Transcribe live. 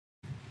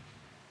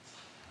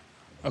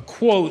A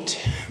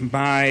quote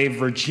by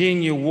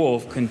Virginia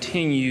Woolf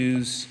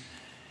continues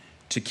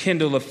to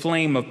kindle a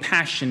flame of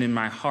passion in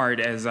my heart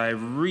as I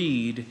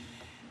read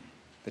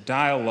the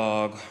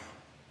dialogue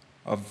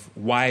of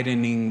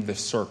Widening the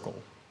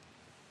Circle.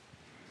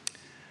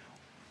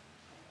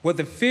 What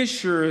the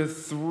fissure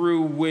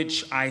through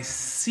which I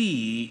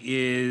see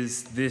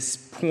is this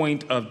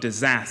point of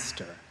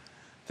disaster.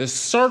 The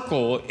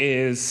circle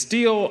is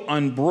still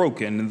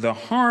unbroken. The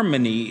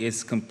harmony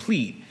is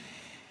complete.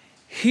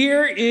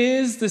 Here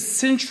is the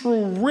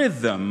central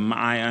rhythm,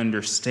 I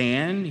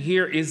understand.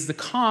 Here is the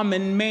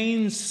common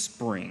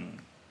mainspring.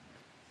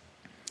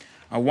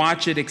 I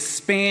watch it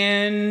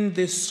expand,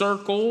 this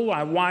circle.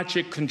 I watch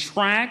it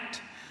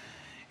contract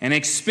and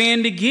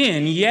expand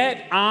again,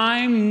 yet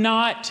I'm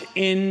not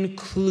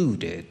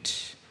included.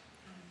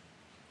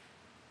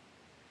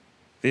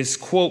 This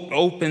quote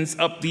opens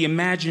up the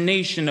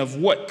imagination of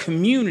what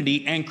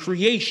community and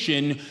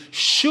creation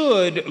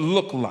should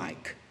look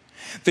like.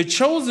 The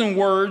chosen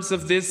words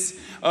of this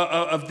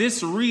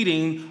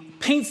reading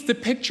paints the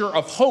picture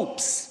of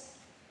hopes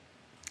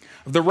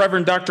of the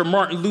Reverend Dr.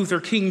 Martin Luther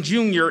King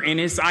Jr. in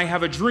his I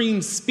Have a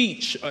Dream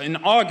speech in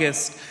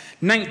August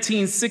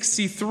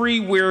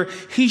 1963, where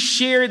he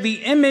shared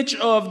the image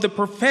of the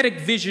prophetic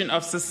vision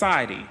of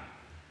society.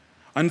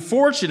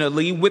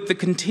 Unfortunately, with the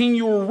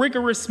continual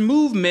rigorous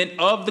movement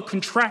of the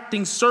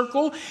contracting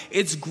circle,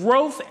 its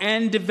growth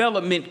and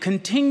development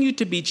continue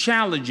to be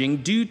challenging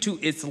due to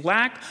its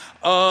lack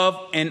of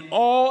an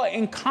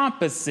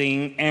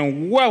all-encompassing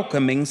and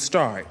welcoming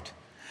start.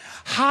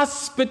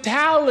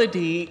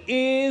 Hospitality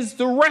is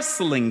the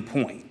wrestling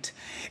point.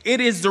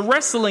 It is the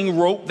wrestling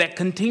rope that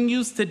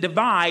continues to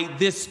divide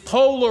this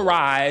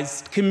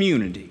polarized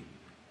community.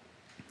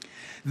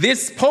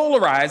 This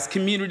polarized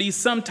community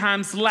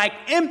sometimes lack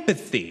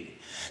empathy,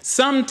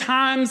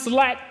 sometimes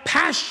lack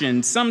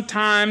passion,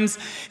 sometimes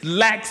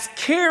lacks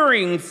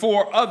caring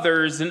for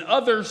others and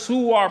others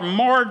who are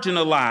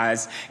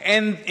marginalized,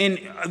 and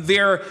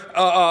they're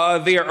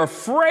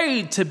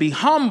afraid to be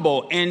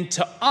humble and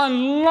to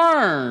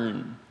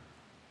unlearn.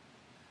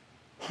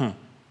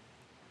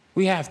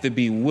 We have to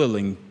be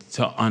willing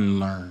to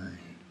unlearn.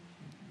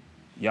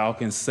 Y'all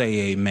can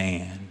say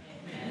amen.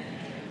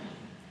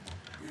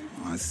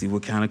 Let's see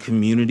what kind of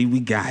community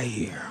we got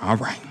here. All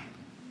right.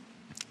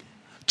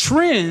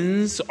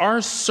 Trends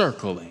are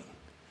circling.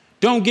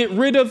 Don't get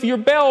rid of your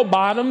bell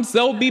bottoms.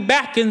 They'll be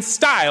back in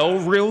style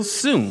real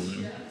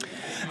soon.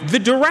 The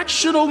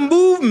directional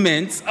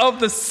movements of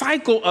the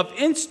cycle of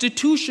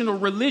institutional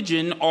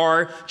religion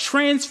are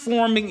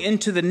transforming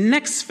into the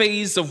next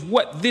phase of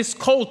what this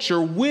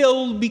culture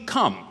will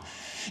become.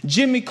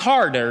 Jimmy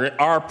Carter,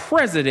 our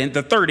president,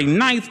 the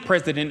 39th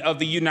president of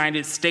the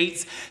United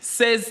States,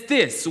 says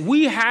this: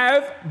 we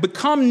have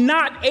become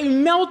not a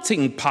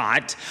melting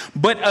pot,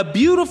 but a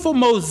beautiful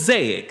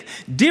mosaic.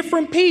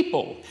 Different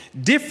people,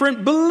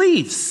 different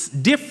beliefs,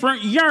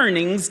 different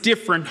yearnings,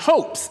 different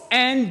hopes,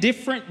 and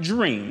different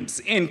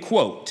dreams, end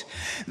quote.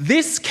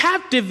 This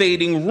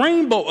captivating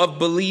rainbow of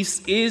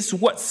beliefs is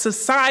what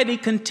society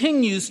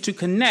continues to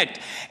connect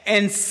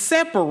and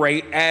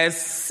separate as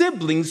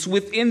siblings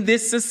within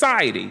this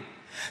society.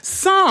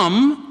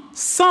 Some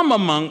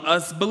among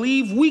us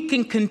believe we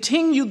can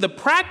continue the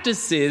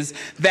practices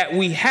that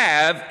we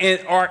have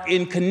and are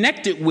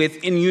connected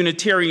with in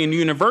Unitarian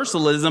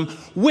Universalism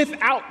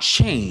without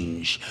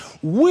change.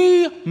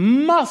 We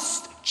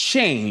must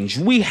change.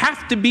 We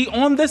have to be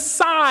on the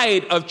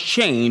side of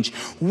change.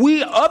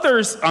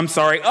 Others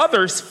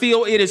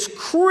feel it is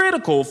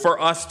critical for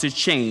us to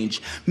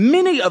change.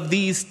 Many of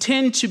these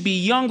tend to be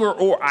younger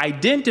or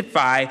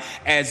identify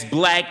as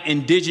Black,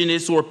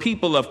 Indigenous, or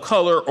people of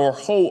color, or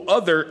whole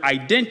other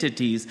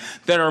identities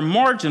that are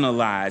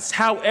marginalized.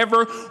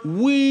 However,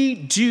 we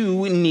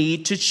do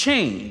need to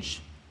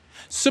change.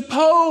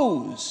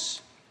 Suppose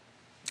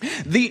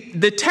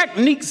the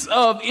techniques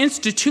of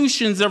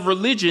institutions of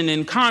religion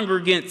and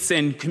congregants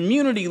and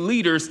community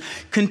leaders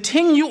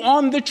continue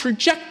on the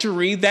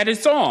trajectory that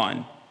it's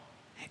on.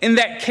 In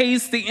that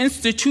case, the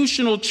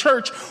institutional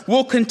church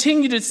will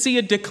continue to see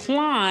a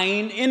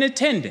decline in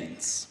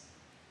attendance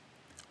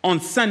on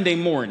Sunday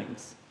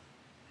mornings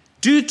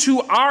due to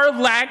our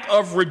lack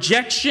of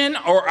rejection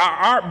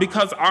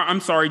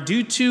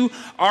due to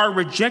our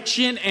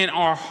rejection and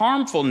our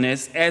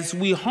harmfulness as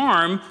we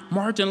harm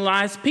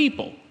marginalized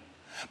people.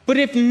 But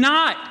if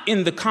not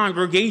in the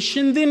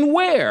congregation, then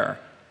where?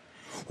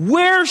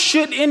 Where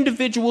should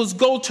individuals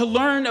go to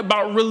learn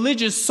about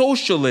religious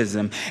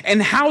socialism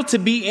and how to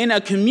be in a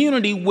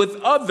community with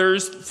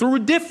others through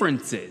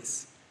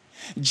differences?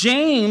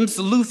 James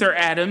Luther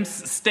Adams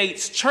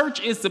states,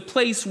 church is the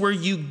place where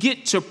you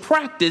get to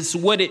practice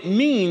what it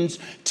means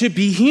to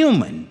be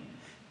human.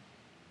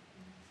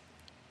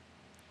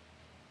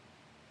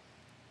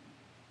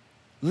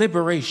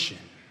 Liberation.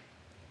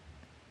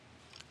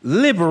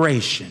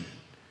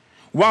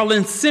 While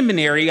in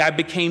seminary, I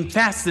became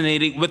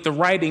fascinated with the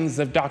writings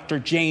of Dr.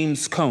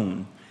 James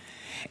Cone.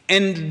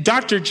 In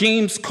Dr.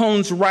 James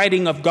Cone's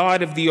writing of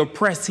God of the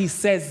Oppressed, he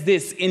says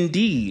this: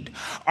 indeed,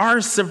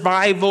 our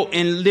survival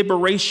and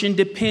liberation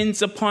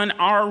depends upon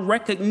our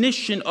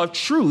recognition of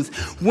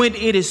truth when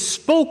it is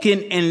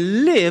spoken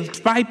and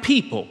lived by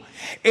people.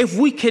 If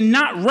we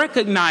cannot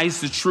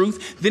recognize the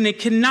truth, then it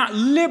cannot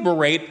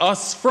liberate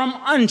us from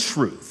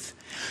untruth.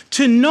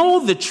 To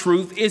know the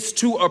truth is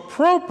to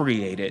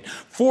appropriate it,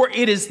 for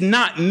it is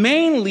not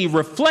mainly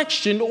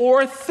reflection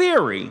or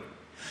theory.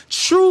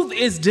 Truth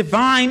is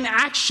divine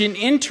action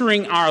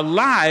entering our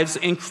lives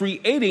and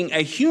creating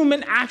a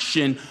human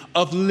action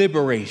of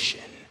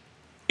liberation.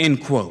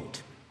 End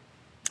quote.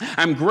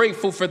 I'm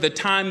grateful for the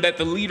time that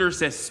the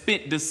leaders have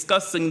spent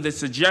discussing the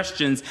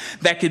suggestions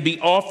that could be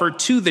offered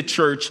to the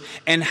church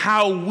and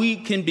how we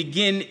can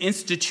begin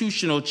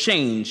institutional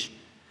change.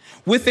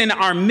 Within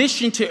our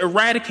mission to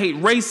eradicate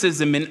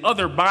racism and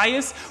other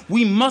bias,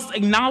 we must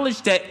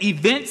acknowledge that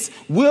events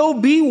will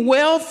be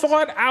well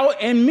thought out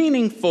and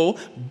meaningful,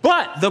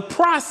 but the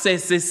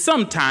process is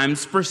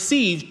sometimes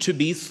perceived to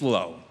be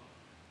slow.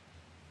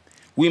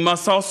 We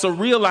must also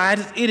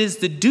realize it is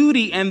the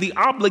duty and the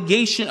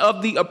obligation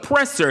of the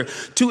oppressor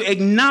to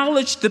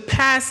acknowledge the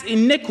past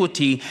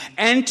iniquity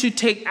and to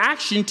take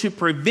action to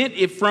prevent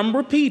it from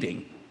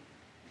repeating.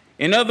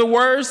 In other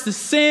words, the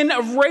sin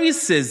of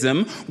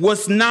racism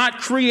was not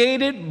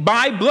created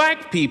by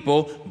black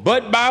people,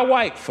 but by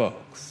white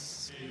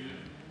folks.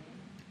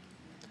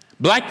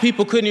 Black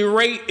people couldn't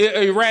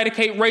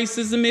eradicate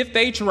racism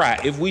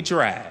if we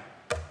tried.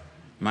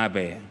 My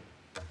bad.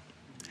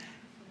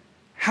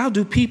 How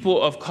do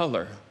people of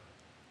color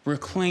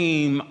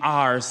reclaim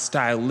our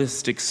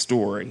stylistic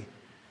story?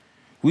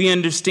 We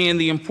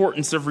understand the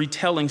importance of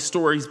retelling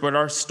stories, but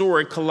our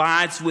story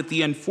collides with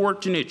the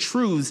unfortunate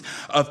truths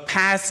of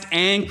past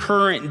and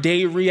current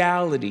day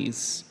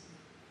realities.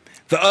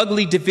 The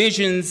ugly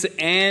divisions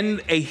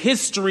and a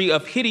history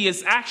of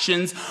hideous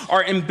actions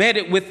are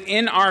embedded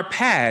within our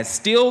past.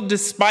 Still,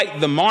 despite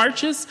the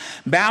marches,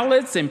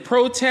 ballots, and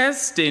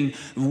protests and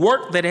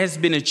work that has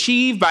been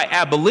achieved by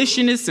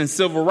abolitionists and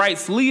civil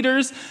rights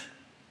leaders,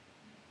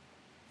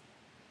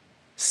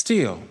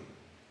 still,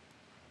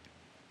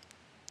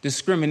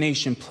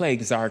 discrimination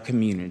plagues our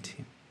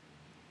community.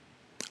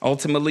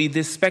 Ultimately,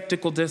 this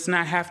spectacle does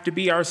not have to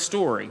be our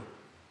story.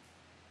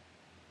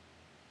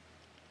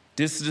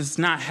 This does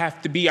not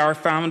have to be our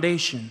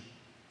foundation.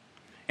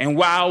 And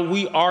while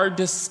we are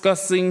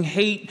discussing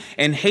hate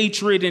and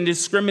hatred and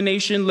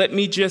discrimination, let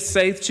me just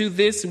say to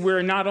this: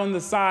 we're not on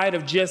the side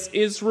of just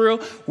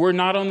Israel. We're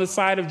not on the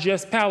side of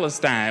just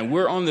Palestine.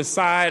 We're on the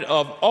side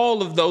of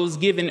all of those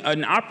given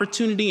an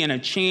opportunity and a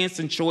chance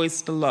and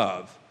choice to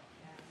love.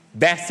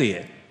 That's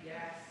it.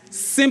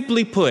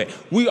 Simply put,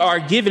 we are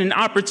given an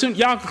opportunity.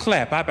 Y'all can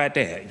clap. How about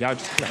that? Y'all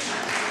just clap.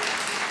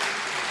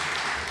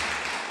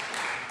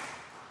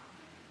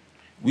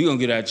 We're going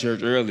to get out of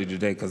church early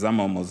today because I'm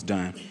almost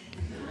done.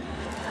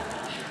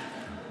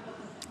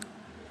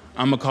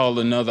 I'm going to call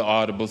another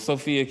audible.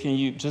 Sophia, can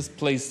you just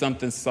play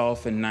something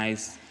soft and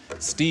nice?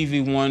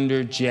 Stevie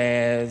Wonder,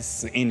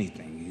 jazz,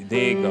 anything.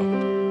 There you go.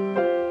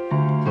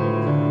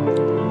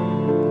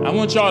 I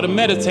want y'all to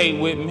meditate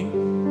with me.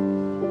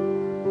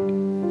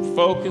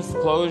 Focus,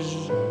 close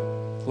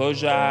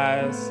your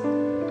eyes.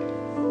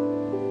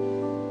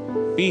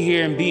 Be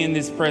here and be in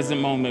this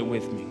present moment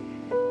with me.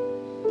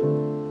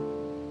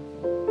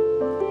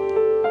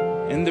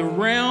 In the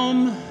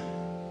realm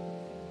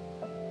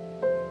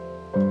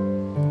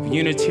of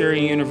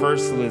Unitarian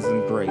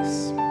Universalism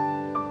grace,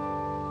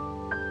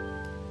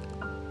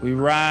 we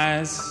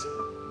rise,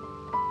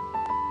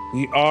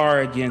 we are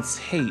against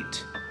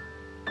hate,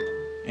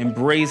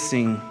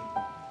 embracing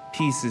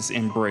peace's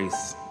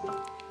embrace.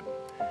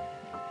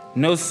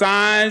 No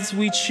sides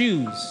we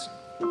choose,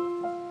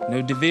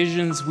 no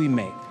divisions we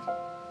make,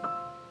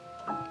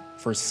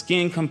 for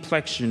skin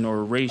complexion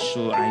or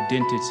racial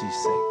identity's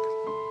sake.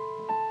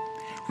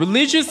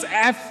 Religious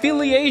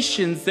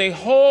affiliations, they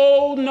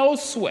hold no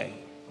sway,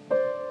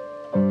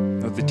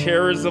 of the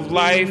terrors of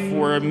life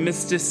or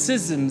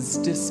mysticism's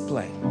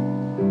display.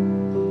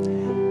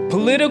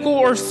 Political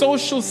or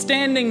social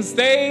standings,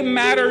 they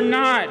matter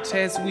not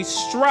as we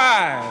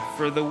strive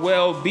for the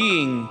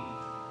well-being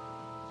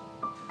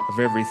of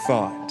every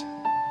thought.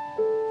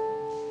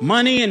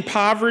 Money and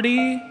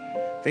poverty,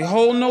 they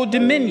hold no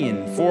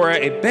dominion. For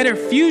a better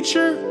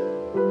future,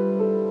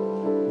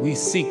 we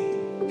seek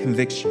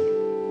conviction.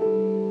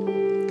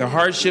 The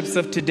hardships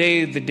of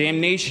today, the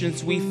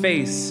damnations we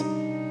face,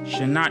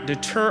 shall not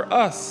deter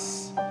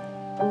us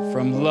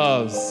from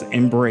love's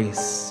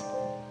embrace.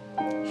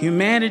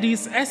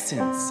 Humanity's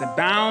essence,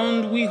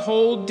 abound we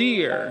hold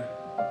dear,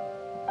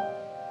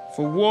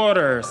 for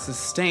water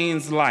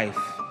sustains life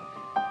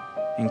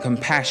and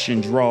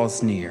compassion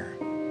draws near.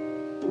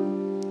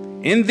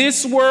 In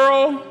this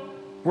world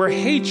where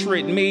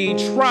hatred may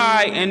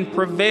try and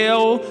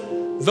prevail,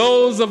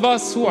 those of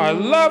us who are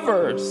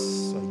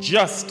lovers of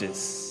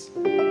justice,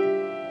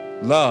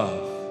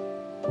 love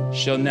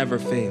shall never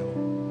fail.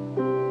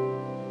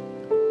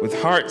 With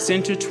hearts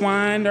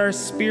intertwined, our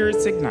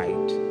spirits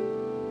ignite.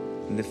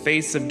 In the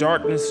face of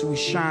darkness, we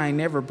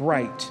shine ever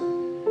bright.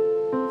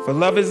 For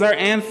love is our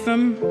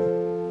anthem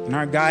and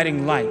our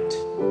guiding light.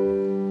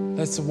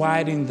 Let's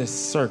widen the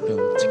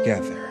circle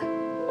together,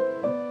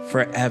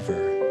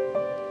 forever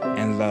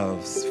in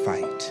love's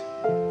fight.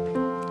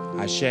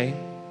 Ashe,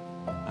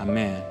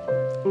 amen,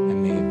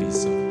 and may it be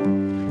so.